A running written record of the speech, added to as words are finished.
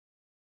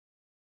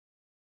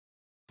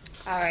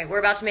All right, we're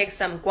about to make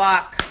some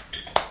guac.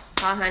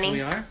 Huh, honey?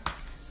 We are?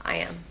 I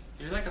am.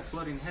 You're like a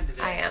floating head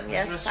today. I am, Where's the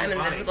yes. rest of I'm your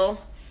body?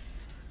 invisible.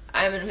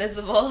 I'm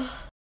invisible.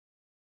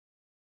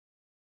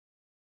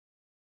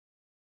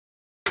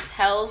 It's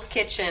Hell's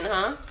Kitchen,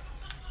 huh?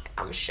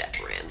 I'm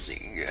Chef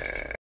Ramsay,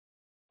 yeah.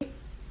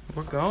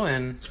 We're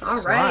going. All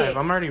It's right. live.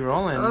 I'm already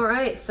rolling. All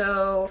right,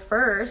 so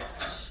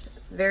first,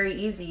 very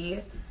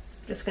easy.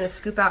 Just gonna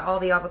scoop out all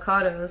the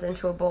avocados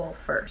into a bowl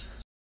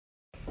first.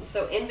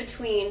 So in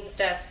between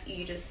steps,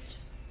 you just,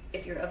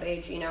 if you're of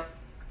age, you know,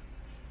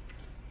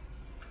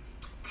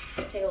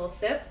 take a little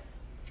sip,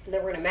 and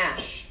then we're gonna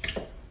mash.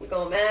 We're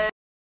gonna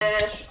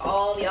mash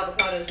all the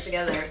avocados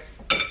together.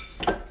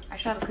 I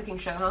should have a cooking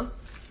show, huh?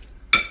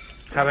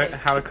 How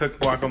to cook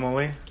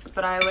guacamole?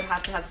 But I would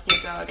have to have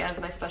Snoop Dogg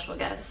as my special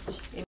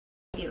guest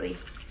immediately.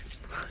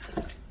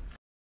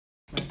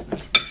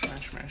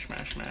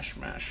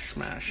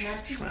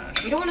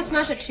 Smash. You don't want to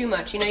smash it too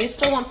much. You know, you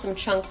still want some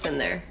chunks in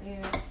there.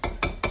 Yeah.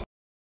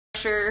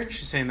 Pressure.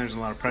 She's saying there's a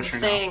lot of pressure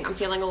now. I'm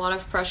feeling a lot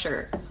of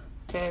pressure.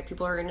 Okay,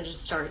 people are gonna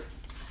just start.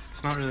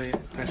 It's not really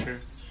pressure.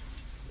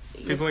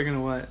 People are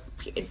gonna what?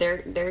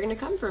 They're gonna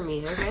come for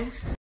me. Okay.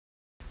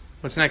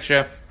 What's next,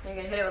 Chef? You're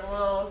gonna hit it with a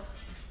little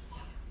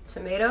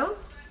tomato.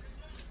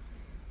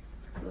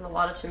 This is a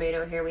lot of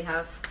tomato here we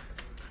have.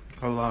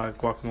 A lot of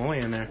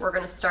guacamole in there. We're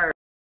gonna start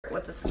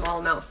with a small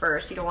amount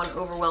first. You don't want to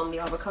overwhelm the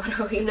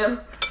avocado, you know.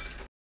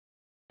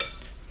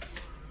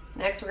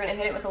 Next, we're gonna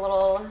hit it with a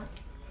little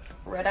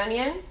red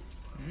onion.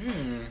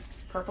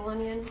 Purple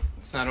onion.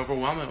 Let's not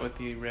overwhelm it with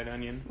the red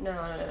onion. No.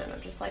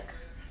 Just like,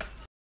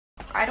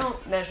 I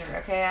don't measure,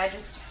 okay? I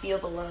just feel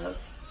the love.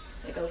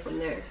 I go from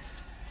there.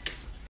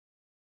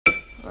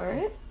 All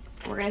right.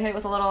 We're gonna hit it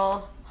with a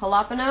little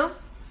jalapeno.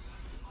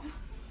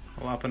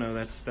 Jalapeno.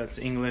 That's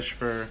English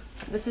for.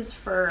 This is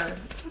for.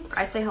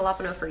 I say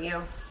jalapeno for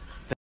you.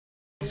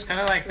 It's kind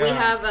of like We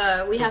have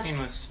cooking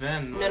with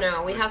Sven.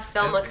 No. We have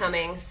Thelma Desi.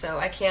 coming, so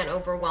I can't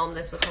overwhelm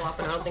this with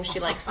jalapeno. I don't think she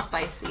likes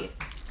spicy.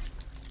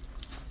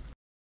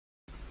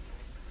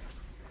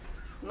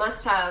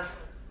 Must have.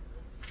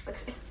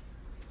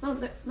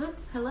 Mom,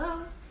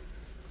 hello.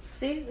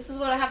 See, this is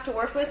what I have to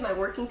work with. My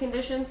working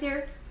conditions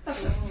here.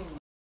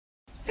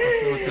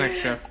 So what's next,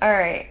 Chef? All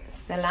right,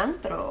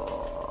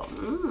 cilantro.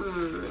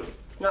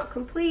 It's not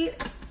complete.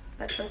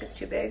 That chunk is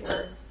too big.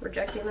 We're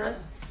rejecting that.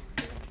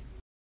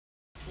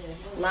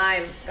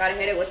 Lime. Gotta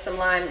hit it with some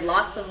lime.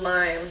 Lots of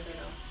lime.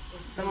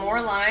 The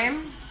more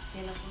lime,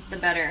 the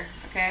better.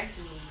 Okay.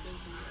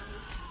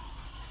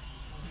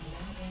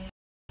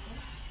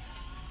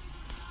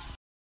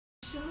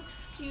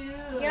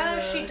 Yeah,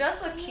 she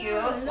does look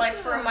cute, like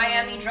for a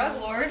Miami drug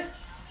lord.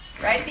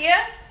 Right,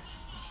 Thea?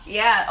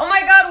 Yeah. Oh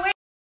my god, wait.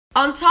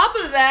 On top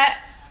of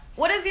that,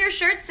 what does your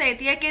shirt say?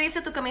 Tia, ¿qué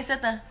dice tu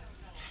camiseta?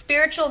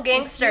 Spiritual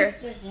gangster.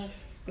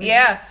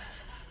 Yeah.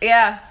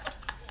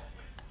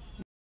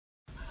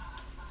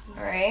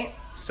 Alright.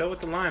 Still with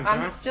the limes, I'm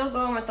huh? still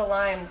going with the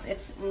limes.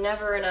 It's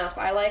never enough.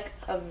 I like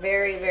a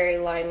very, very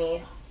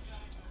limey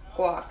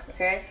guac,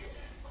 okay?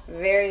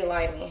 Very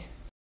limey.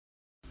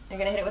 I'm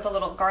gonna hit it with a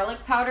little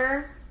garlic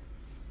powder.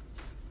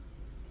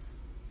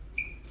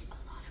 A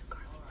lot of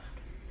garlic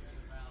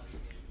powder.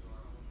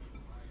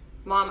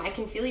 Mom, I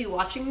can feel you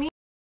watching me,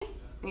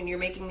 and you're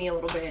making me a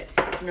little bit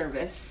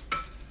nervous.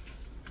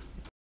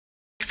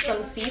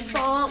 Some sea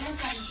salt.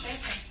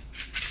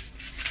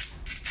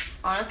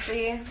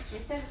 Honestly,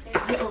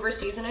 I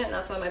over-season it, and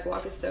that's why my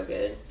guac is so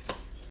good.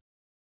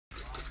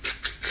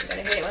 I'm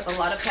gonna hit it with a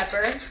lot of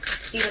pepper.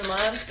 Steven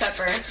loves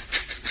pepper.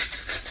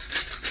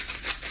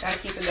 Gotta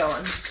keep it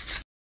going.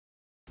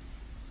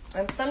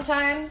 And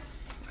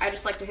sometimes I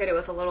just like to hit it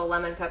with a little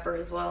lemon pepper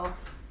as well.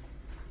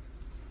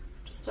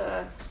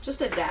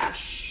 Just a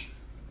dash.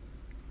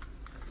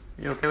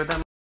 You okay with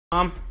that,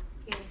 Mom?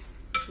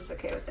 Yes. She's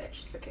okay with it.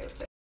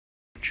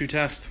 True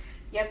test.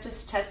 You have to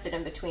just test it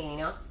in between, you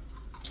know?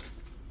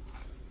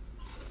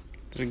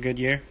 Is it a good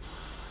year?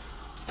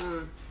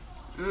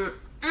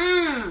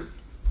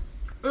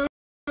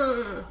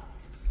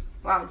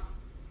 Wow.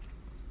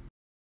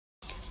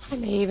 I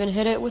may even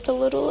hit it with a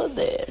little of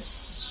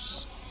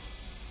this.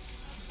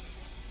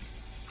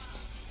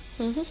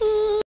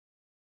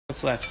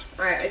 What's left?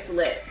 Alright, it's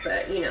lit,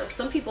 but you know,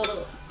 some people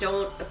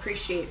don't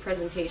appreciate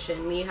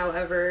presentation. Me,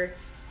 however,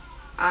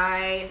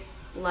 I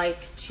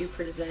like to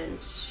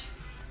present,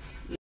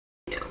 you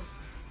know,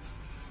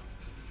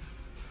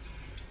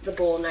 the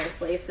bowl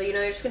nicely. So, you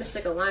know, you're just gonna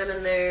stick a lime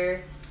in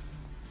there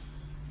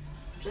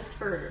just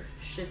for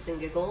shits and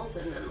giggles,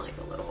 and then like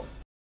a little,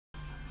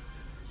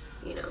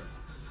 you know,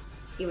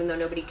 even though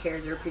nobody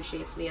cares or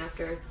appreciates me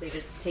after, they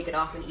just take it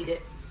off and eat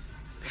it.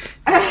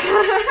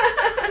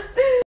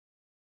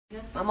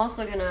 I'm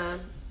also gonna,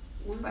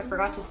 I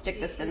forgot to stick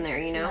this in there,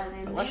 you know,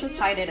 but let's just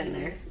hide it in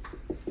there.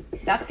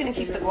 That's gonna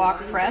keep the guac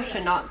fresh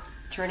and not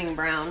turning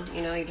brown,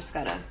 you know, you just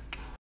gotta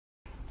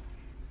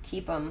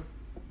keep them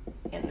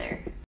in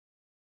there.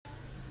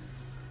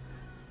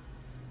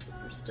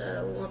 Just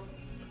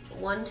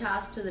one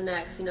task to the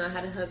next. You know, I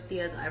had to hook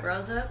Thea's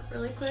eyebrows up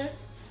really quick.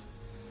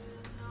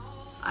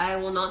 I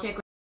will not take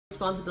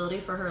responsibility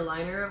for her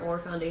liner or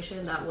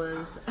foundation, that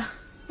was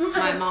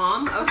my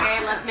mom. Okay,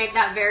 let's make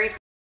that very